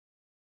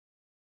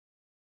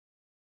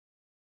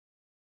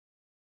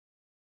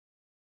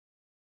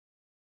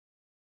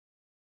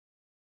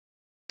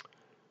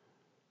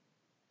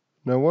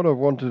Now what I've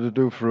wanted to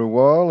do for a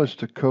while is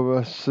to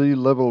cover sea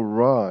level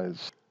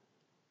rise.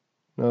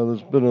 Now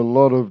there's been a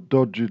lot of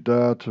dodgy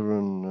data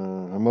and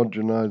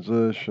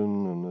homogenization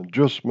and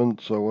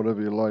adjustments, or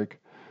whatever you like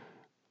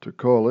to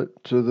call it,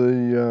 to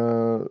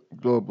the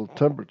global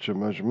temperature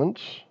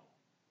measurements,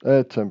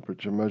 air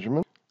temperature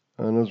measurements.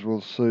 And as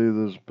we'll see,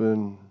 there's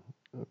been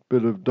a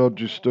bit of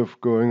dodgy stuff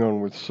going on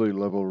with sea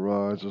level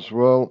rise as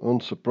well,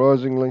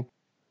 unsurprisingly.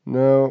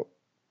 Now,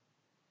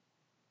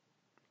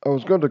 I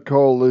was going to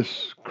call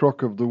this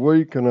Crock of the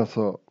Week, and I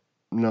thought,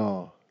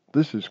 no,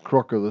 this is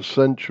Crock of the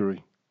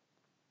Century.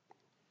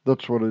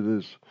 That's what it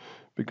is.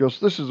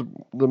 Because this is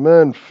the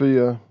main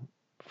fear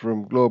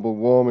from global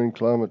warming,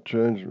 climate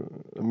change,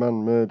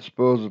 man-made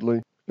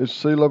supposedly, is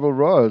sea level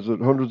rise, that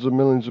hundreds of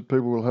millions of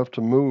people will have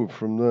to move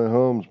from their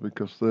homes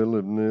because they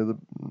live near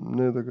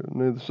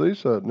the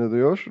seaside, near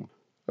the ocean.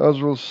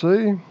 As we'll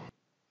see,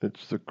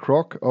 it's the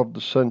Crock of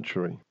the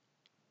Century.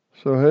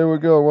 So here we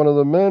go. One of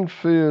the main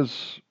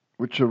fears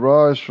which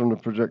arise from the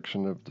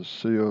projection of the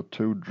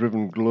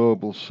CO2-driven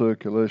global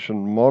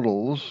circulation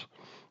models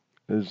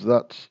is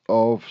that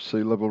of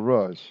sea level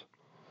rise.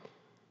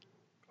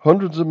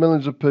 Hundreds of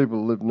millions of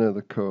people live near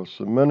the coast,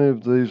 and many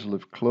of these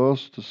live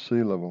close to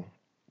sea level.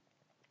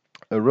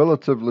 A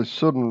relatively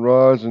sudden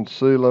rise in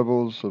sea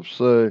levels of,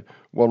 say,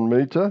 1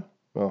 metre,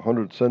 or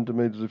 100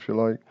 centimetres if you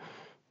like,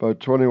 by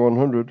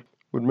 2100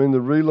 would mean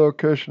the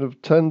relocation of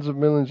tens of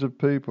millions of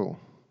people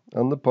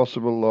and the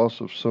possible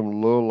loss of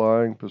some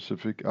low-lying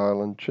Pacific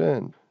island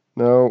chain.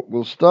 Now,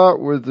 we'll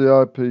start with the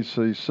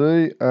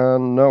IPCC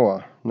and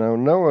NOAA. Now,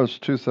 NOAA's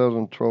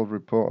 2012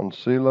 report on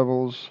sea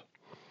levels.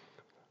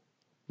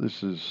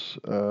 This is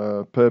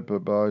a paper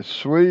by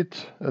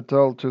Sweet et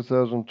al.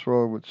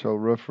 2012, which I'll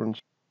reference.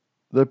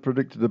 They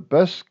predicted a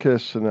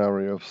best-case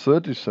scenario of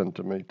 30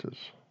 centimetres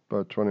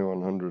by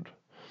 2100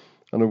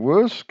 and a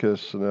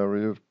worst-case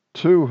scenario of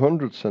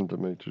 200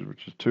 centimetres,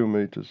 which is 2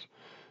 metres,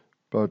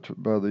 by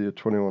the year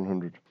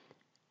 2100.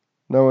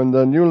 Now, in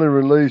their newly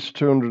released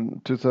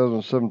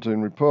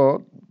 2017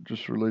 report,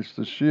 just released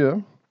this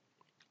year,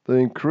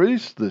 they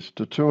increased this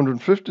to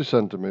 250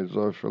 centimetres,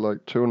 or if you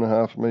like,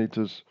 2.5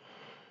 metres,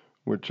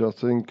 which I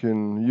think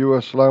in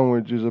US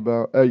language is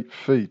about 8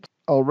 feet.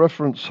 I'll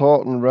reference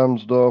Horton,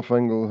 Rahmstorf,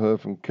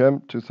 Engelhart and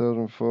Kemp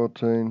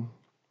 2014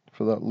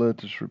 for that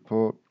latest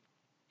report.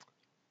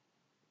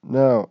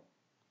 Now,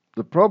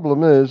 the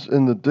problem is,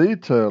 in the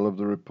detail of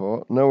the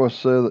report, NOAA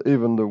say that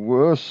even the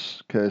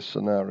worst case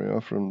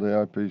scenario from the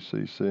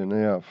IPCC and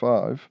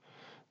AR5,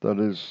 that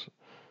is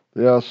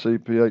the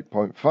RCP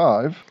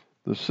 8.5,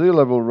 the sea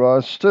level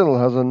rise still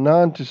has a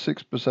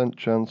 96%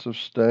 chance of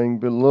staying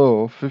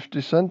below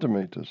 50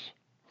 centimetres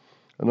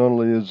and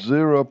only a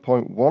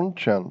 0.1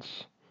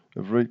 chance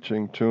of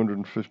reaching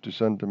 250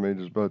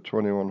 centimetres by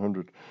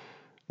 2100.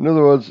 In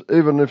other words,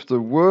 even if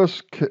the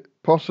worst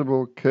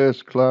possible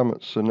case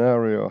climate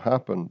scenario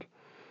happened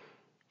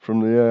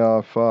from the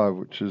AR5,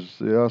 which is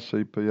the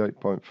RCP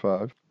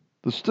 8.5,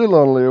 there's still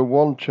only a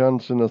 1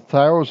 chance in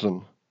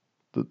 1,000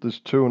 that this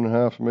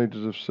 2.5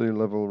 metres of sea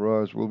level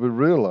rise will be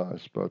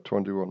realised by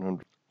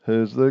 2100.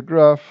 Here's the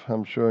graph,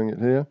 I'm showing it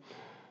here.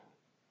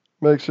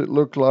 Makes it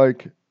look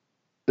like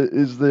it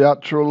is the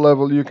actual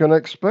level you can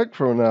expect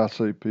from an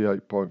RCP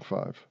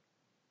 8.5.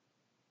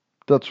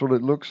 That's what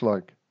it looks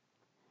like.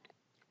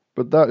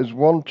 But that is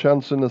 1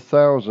 chance in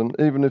 1,000,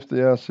 even if the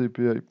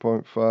RCP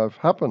 8.5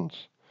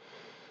 happens.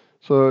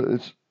 So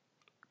it's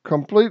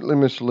completely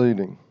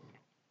misleading.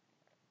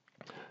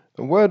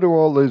 And where do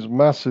all these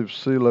massive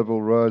sea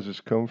level rises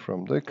come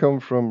from? They come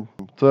from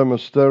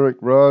thermospheric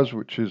rise,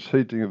 which is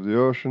heating of the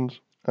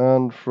oceans,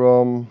 and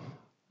from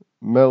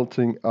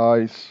melting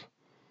ice,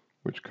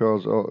 which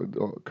cause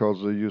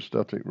a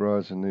eustatic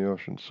rise in the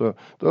ocean. So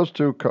those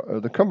two,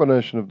 the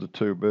combination of the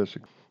two,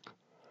 basically.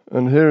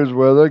 And here is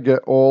where they get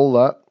all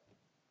that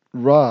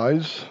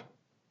rise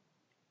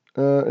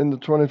in the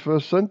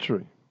 21st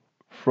century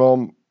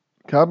from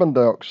carbon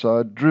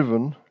dioxide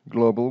driven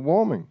global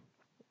warming.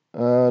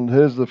 And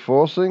here's the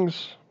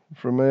forcings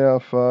from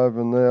AR5,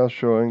 and they are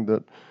showing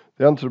that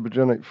the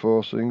anthropogenic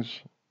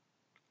forcings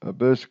are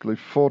basically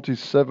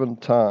 47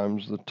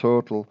 times the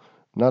total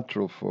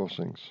natural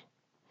forcings.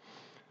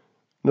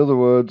 In other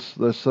words,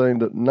 they're saying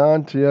that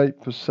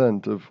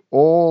 98% of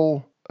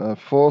all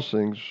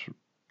forcings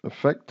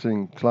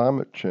affecting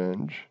climate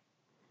change,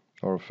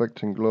 or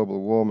affecting global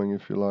warming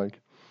if you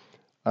like,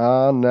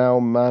 are now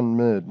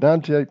man-made.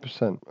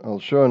 98%. I'll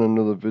show in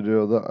another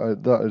video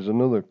that is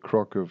another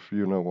crock of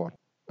you-know-what.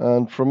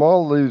 And from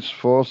all these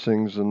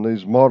forcings and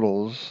these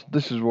models,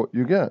 this is what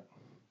you get.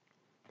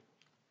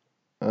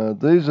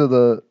 These are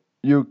the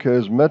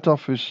UK's Met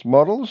Office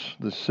models,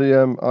 the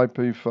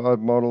CM-IP5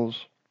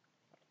 models,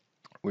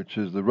 which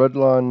is the red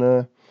line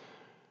there.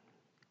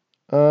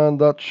 And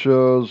that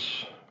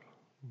shows,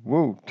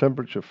 whoa,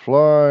 temperature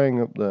flying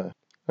up there.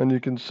 And you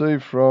can see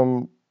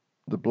from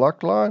the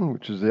black line,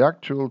 which is the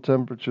actual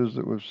temperatures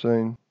that we've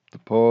seen, the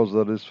pause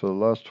that is for the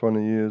last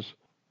 20 years,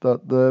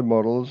 that their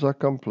models are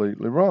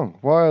completely wrong.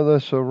 Why are they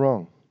so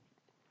wrong?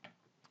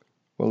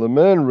 Well, the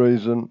main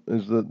reason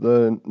is that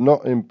they're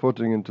not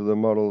inputting into the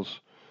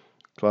models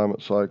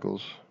climate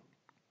cycles,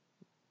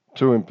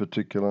 two in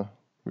particular,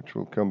 which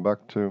we'll come back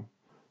to.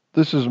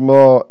 This is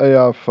more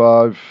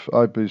AR5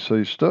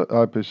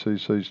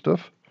 IPCC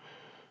stuff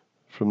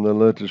from the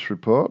latest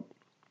report.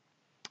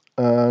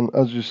 And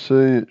as you see,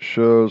 it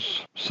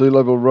shows sea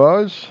level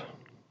rise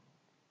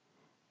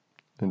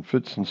in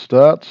fits and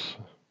starts,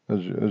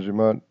 as you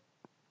might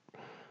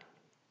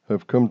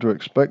have come to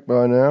expect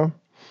by now.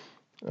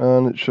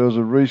 And it shows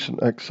a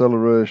recent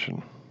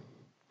acceleration.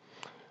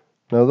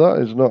 Now that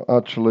is not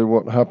actually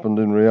what happened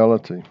in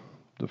reality.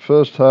 The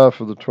first half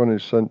of the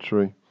 20th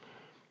century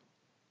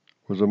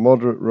was a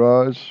moderate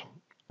rise,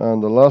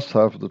 and the last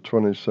half of the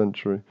 20th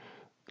century,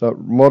 that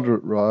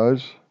moderate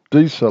rise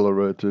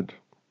decelerated,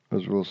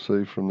 as we'll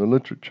see from the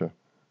literature.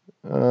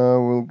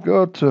 We'll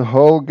go to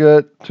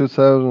Holgate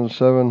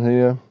 2007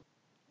 here,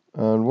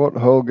 and what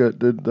Holgate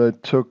did, they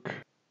took,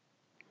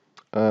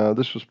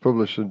 this was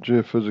published in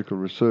Geophysical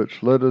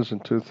Research Letters in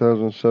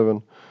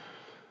 2007,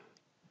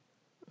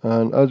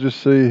 and as you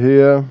see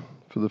here,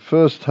 for the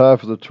first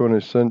half of the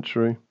 20th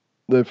century,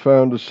 they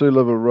found a sea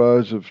level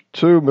rise of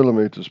 2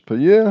 millimeters per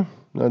year,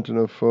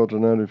 1904 to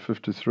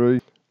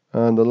 1953,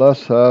 and the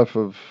last half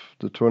of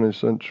the 20th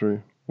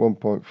century,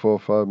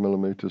 1.45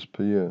 millimeters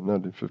per year,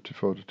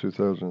 1954 to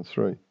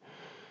 2003.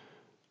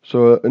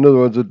 So, in other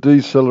words, a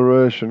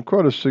deceleration,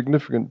 quite a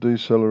significant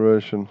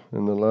deceleration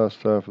in the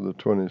last half of the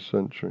 20th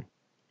century,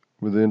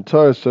 with the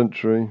entire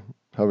century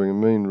having a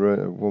mean rate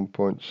of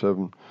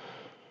 1.7.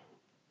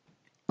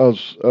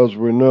 As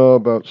we know,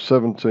 about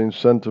 17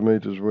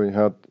 centimeters we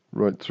had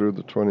right through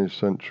the 20th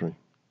century.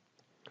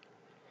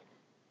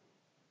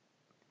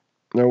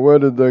 Now, where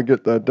did they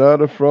get their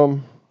data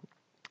from?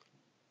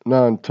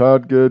 9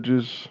 tide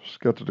gauges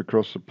scattered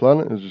across the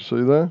planet, as you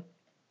see there.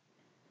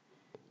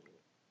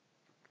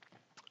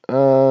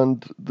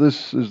 And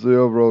this is the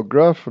overall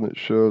graph, and it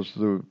shows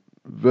the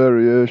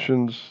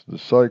variations, the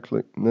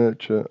cyclic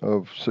nature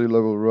of sea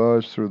level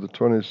rise through the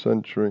 20th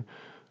century,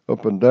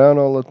 up and down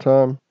all the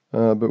time,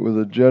 but with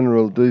a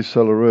general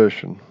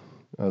deceleration,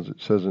 as it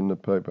says in the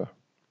paper.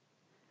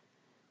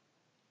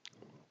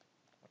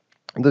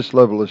 This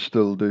level is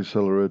still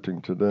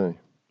decelerating today.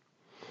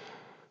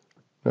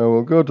 Now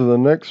we'll go to the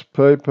next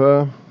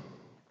paper,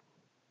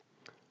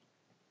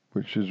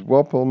 which is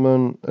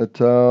Woppelmann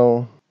et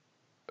al.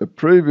 A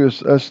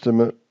previous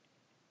estimate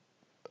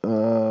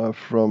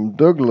from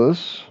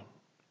Douglas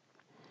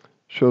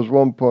shows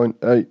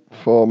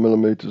 1.84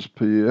 millimeters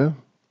per year,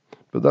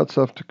 but that's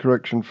after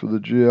correction for the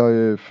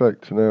GIA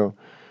effect. Now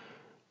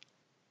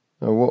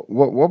what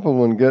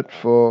Woppelmann get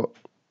for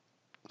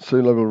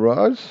sea level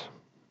rise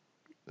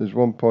is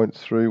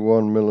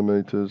 1.31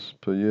 millimeters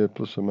per year,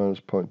 plus or minus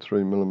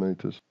 0.3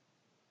 millimeters.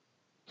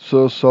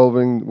 So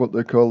solving what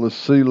they call the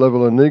sea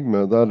level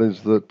enigma, that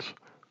is that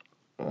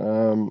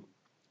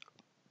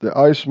the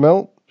ice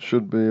melt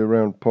should be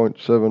around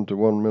 0.7 to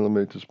 1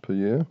 millimeters per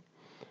year,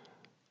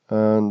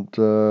 and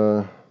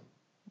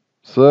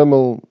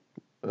thermal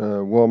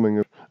warming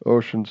of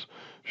oceans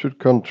should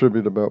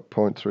contribute about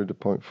 0.3 to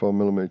 0.4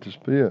 millimeters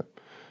per year,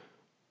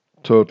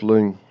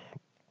 totaling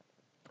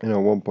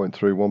 1.3,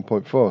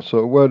 1.4.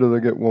 So where do they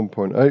get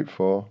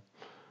 1.84?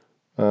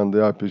 And the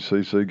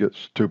IPCC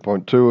gets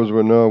 2.2, as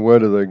we know. Where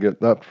do they get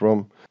that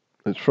from?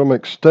 It's from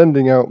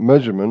extending out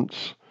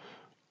measurements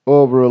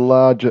over a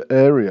larger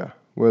area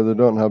where they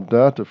don't have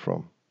data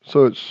from.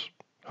 So it's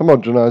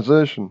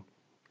homogenization,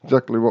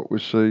 exactly what we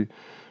see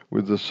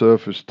with the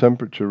surface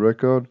temperature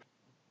record.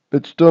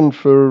 It's done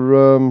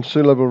for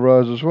sea level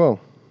rise as well.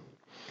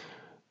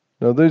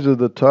 Now these are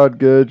the tide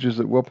gauges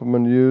that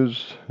Woppelmann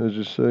used, as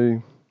you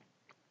see.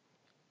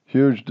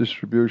 Huge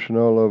distribution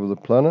all over the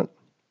planet.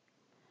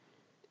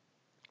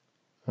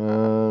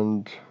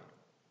 And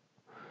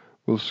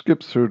we'll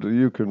skip through to,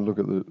 you can look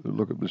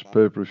at this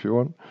paper if you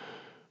want,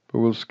 but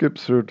we'll skip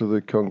through to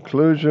the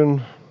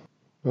conclusion.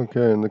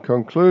 Okay, in the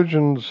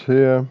conclusions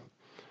here,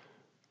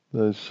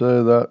 they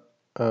say that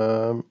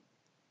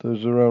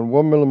there's around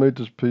 1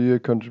 millimeters per year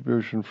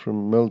contribution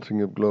from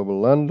melting of global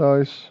land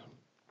ice,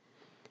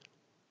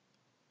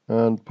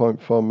 and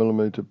 0.4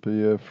 millimeter per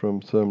year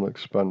from thermal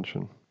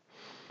expansion.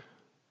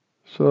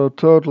 So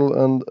total,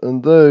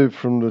 and they,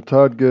 from the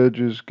tide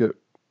gauges, get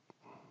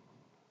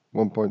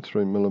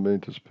 1.3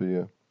 millimeters per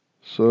year.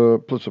 So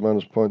plus or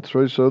minus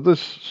 0.3. So this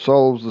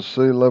solves the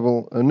sea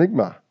level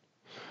enigma,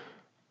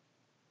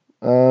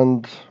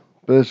 and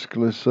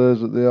basically says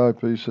that the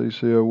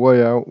IPCC are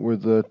way out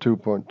with their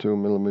 2.2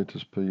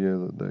 millimeters per year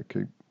that they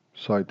keep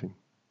citing.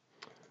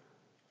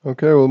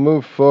 Okay, we'll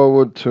move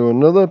forward to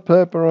another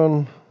paper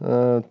on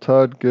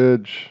tide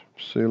gauge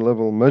sea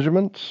level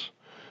measurements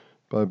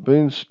by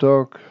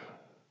Beenstock.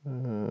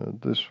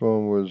 This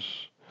one was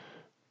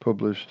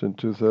published in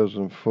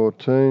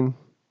 2014.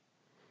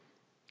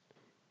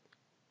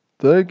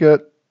 They get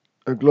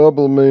a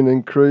global mean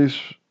increase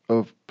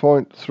of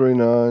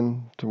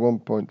 0.39 to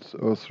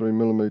 1.03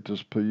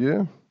 millimeters per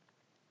year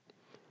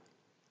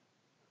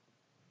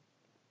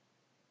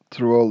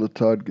through all the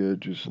tide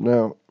gauges.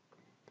 Now,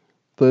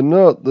 they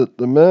note that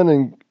the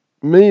main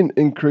mean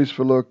increase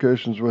for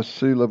locations where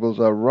sea levels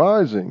are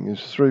rising is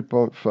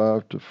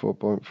 3.5 to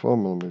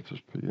 4.4 millimeters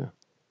per year.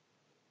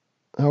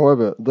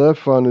 However, their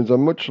findings are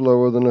much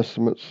lower than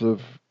estimates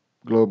of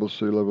global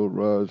sea level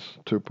rise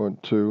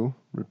 2.2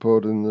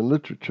 reported in the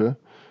literature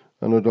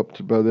and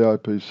adopted by the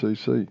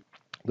IPCC.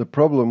 The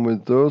problem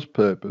with those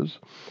papers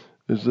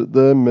is that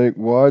they make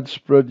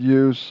widespread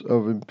use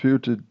of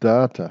imputed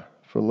data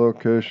for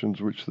locations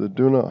which they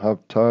do not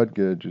have tide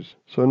gauges.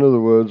 So in other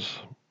words,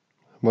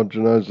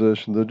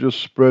 homogenization, they're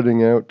just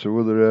spreading out to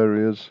other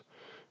areas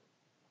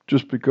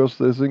just because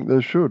they think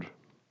they should,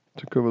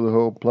 to cover the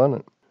whole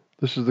planet.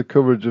 This is the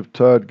coverage of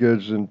tide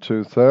gauges in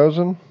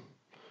 2000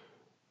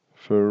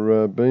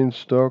 for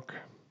Beenstock.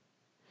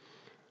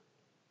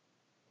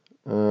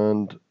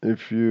 And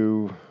if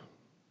you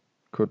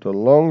cut a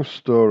long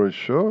story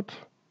short,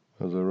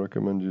 as I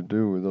recommend you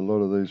do with a lot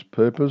of these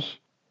papers.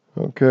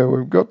 Okay,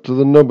 we've got to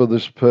the nub of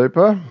this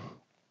paper.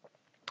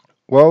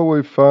 While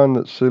we find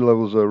that sea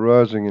levels are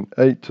rising in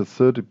 8 to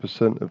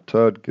 30% of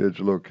tide gauge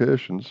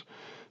locations,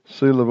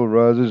 sea level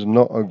rise is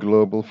not a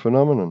global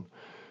phenomenon.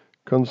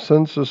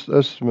 Consensus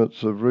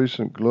estimates of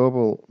recent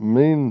global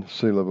mean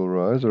sea level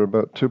rise are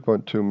about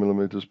 2.2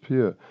 millimeters per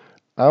year.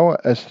 Our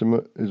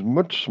estimate is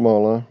much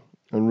smaller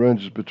and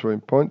ranges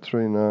between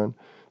 0.39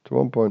 to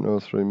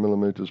 1.03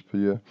 millimeters per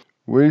year.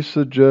 We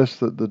suggest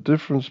that the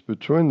difference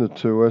between the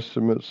two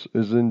estimates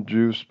is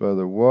induced by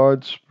the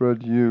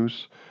widespread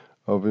use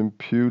of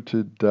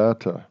imputed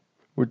data,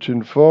 which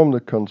inform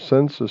the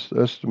consensus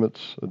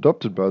estimates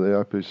adopted by the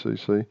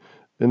IPCC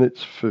in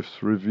its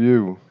 5th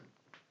review.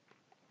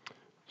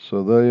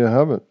 So there you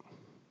have it.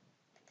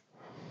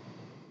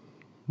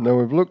 Now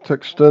we've looked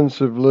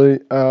extensively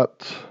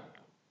at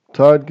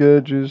tide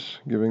gauges,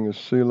 giving us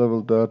sea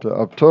level data.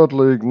 I've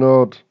totally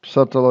ignored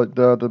satellite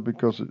data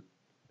because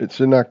it's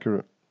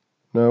inaccurate.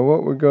 Now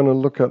what we're going to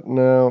look at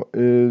now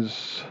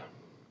is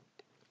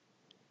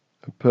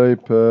a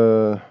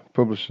paper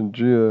published in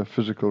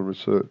Geophysical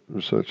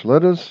Research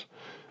Letters,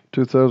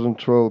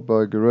 2012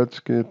 by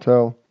Gouretski et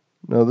al.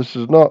 Now this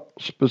is not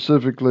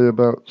specifically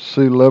about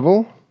sea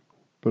level,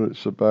 but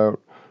it's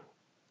about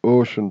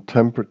ocean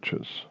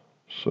temperatures.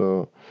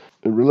 So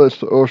it relates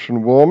to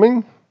ocean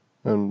warming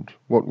and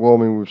what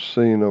warming we've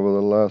seen over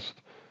the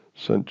last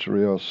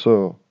century or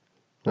so.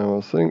 Now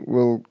I think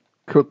we'll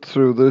cut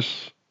through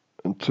this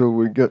until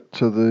we get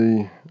to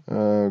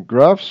the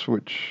graphs,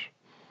 which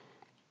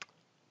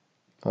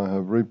I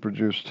have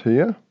reproduced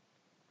here.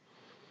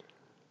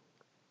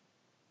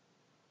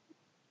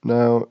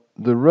 Now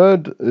the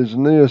red is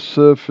near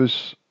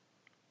surface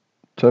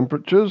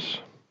temperatures,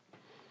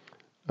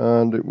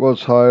 and it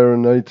was higher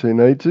in the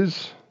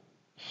 1880s,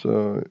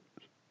 so it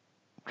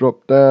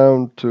dropped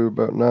down to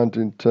about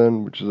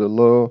 1910, which is a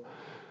low,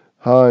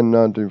 high in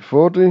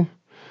 1940,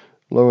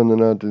 low in the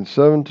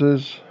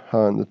 1970s,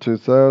 high in the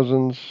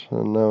 2000s,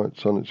 and now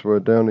it's on its way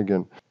down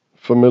again.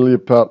 Familiar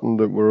pattern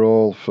that we're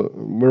all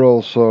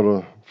sort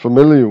of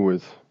familiar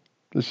with.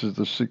 This is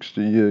the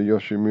 60-year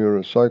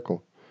Yoshimura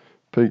cycle.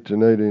 Peaked in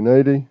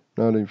 1880,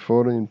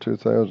 1940, and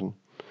 2000.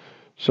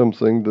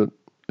 Something that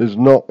is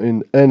not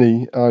in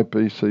any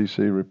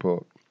IPCC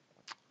report.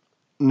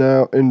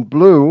 Now in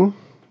blue,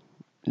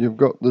 you've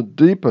got the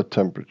deeper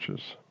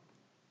temperatures.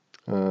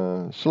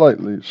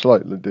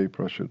 Slightly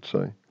deeper, I should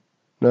say.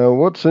 Now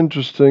what's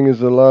interesting is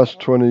the last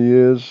 20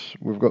 years,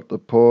 we've got the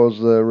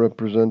pause there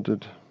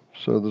represented.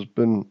 So there's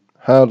been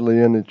hardly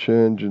any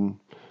change in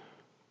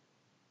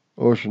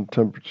ocean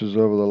temperatures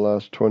over the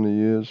last 20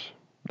 years.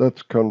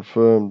 That's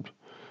confirmed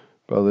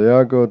by the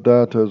Argo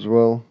data as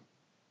well.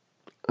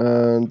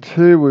 And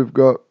here we've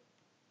got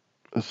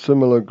a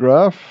similar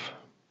graph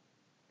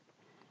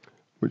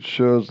which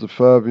shows the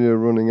 5-year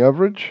running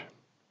average.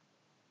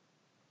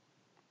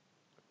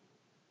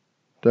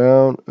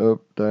 Down,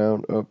 up,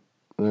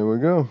 there we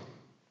go.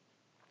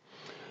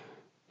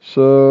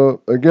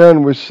 So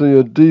again we see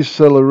a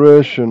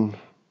deceleration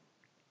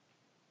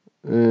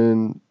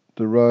in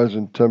the rise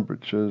in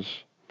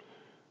temperatures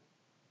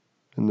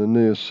in the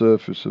near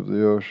surface of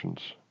the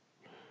oceans.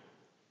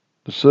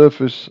 The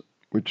surface,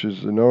 which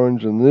is in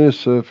orange, and the near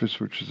surface,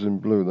 which is in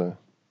blue there.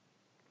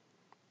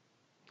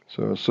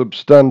 So a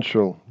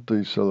substantial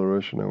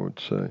deceleration, I would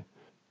say.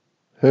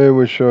 Here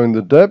we're showing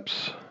the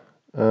depths,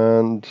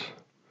 and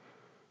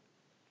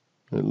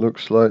it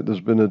looks like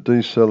there's been a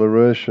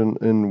deceleration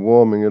in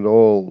warming at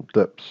all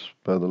depths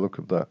by the look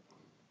of that.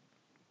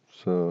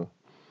 So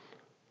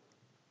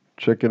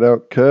check it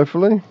out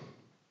carefully.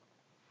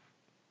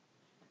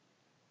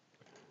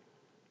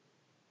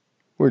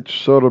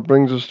 Which sort of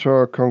brings us to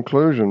our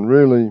conclusion.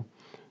 Really,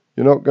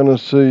 you're not going to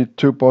see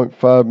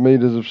 2.5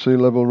 meters of sea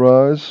level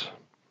rise.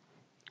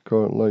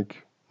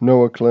 Like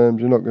NOAA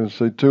claims, you're not going to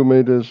see 2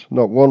 meters,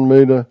 not 1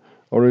 meter,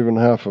 or even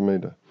half a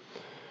meter.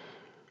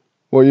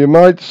 What you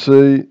might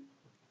see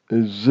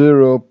is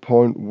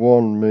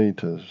 0.1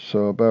 meters,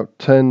 so about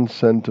 10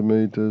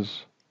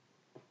 centimeters,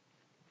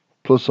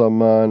 plus or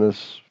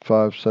minus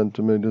 5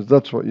 centimeters.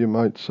 That's what you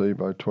might see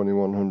by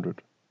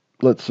 2100.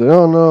 Let's say,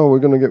 oh no, we're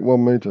going to get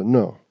 1 meter.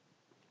 No.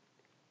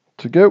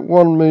 To get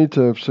 1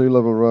 metre of sea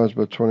level rise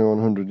by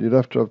 2100, you'd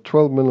have to have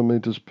 12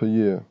 millimetres per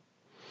year,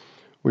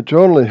 which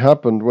only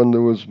happened when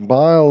there was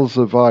miles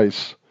of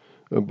ice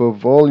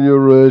above all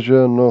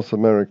Eurasia and North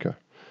America,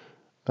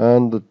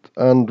 and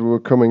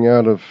we're coming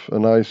out of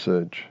an ice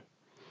age.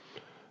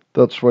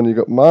 That's when you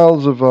got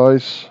miles of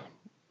ice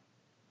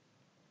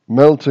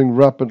melting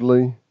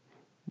rapidly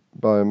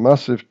by a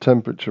massive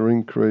temperature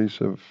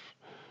increase of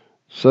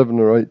 7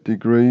 or 8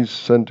 degrees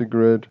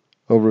centigrade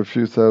over a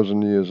few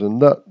thousand years, and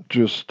that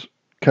just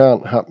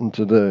can't happen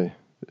today,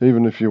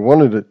 even if you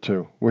wanted it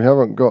to. We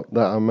haven't got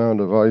that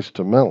amount of ice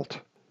to melt.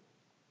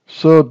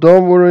 So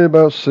don't worry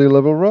about sea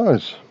level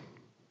rise.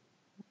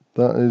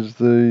 That is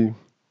the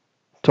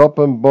top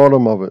and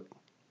bottom of it.